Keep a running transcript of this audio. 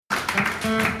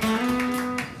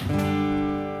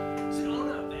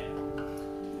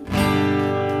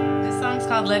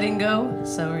Letting go,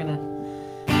 so we're gonna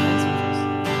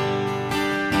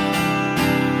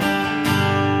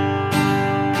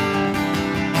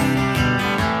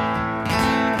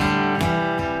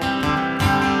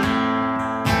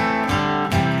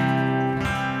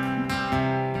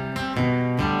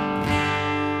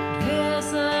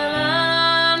dress a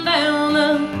line down the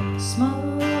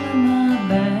small of my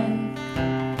back,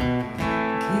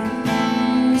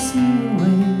 kiss me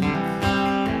away.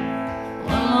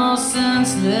 One more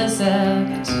senseless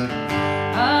act.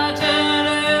 I turn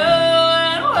to you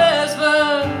and whisper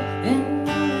in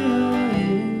your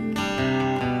ear.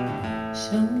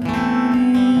 Show me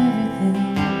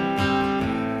everything.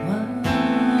 Why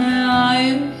are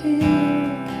you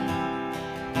here?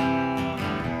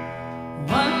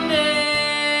 One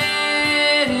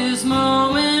day this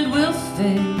moment will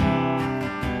fade.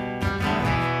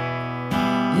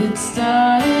 It's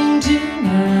starting to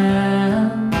now.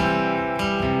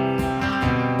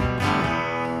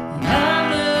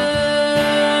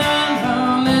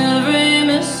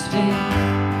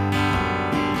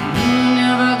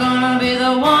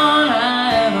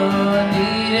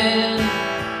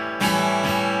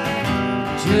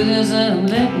 I'm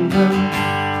letting go.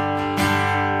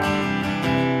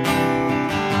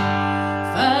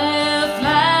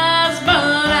 Fireflies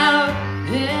burn out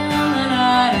in the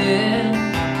night air.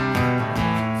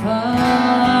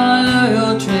 Follow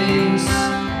your trace,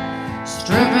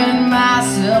 stripping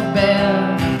myself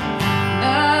bare.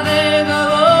 Now think of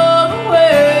all the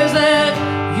ways that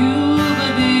you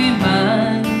could be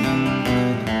mine.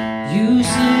 You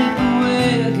slip away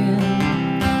again,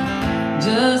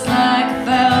 just like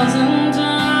 1,000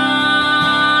 times.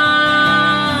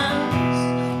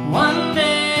 One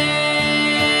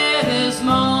day this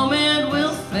moment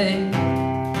will fade.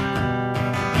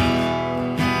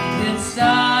 It's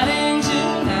starting to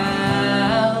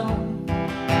now.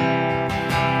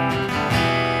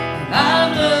 And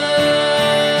I've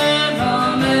learned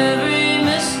from every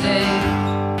mistake.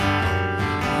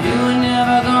 You were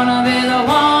never gonna be the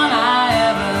one I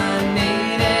ever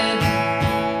needed.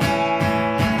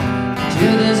 To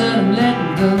this I'm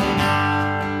letting go.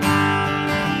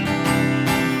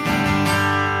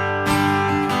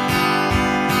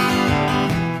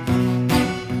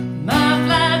 My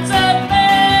flights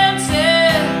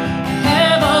advancing,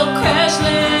 have all crash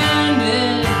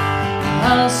landed.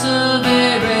 House of a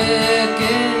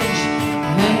wreckage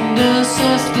and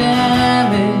assessed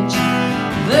damage.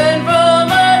 Then from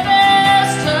a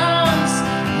distance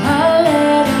I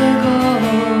let it go.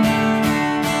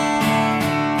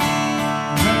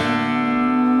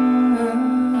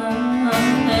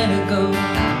 Let it go.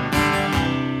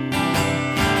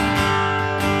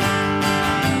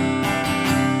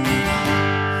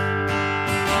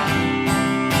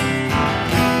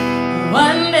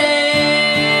 One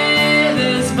day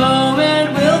this moment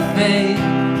will fade.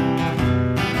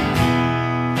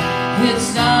 It's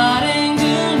not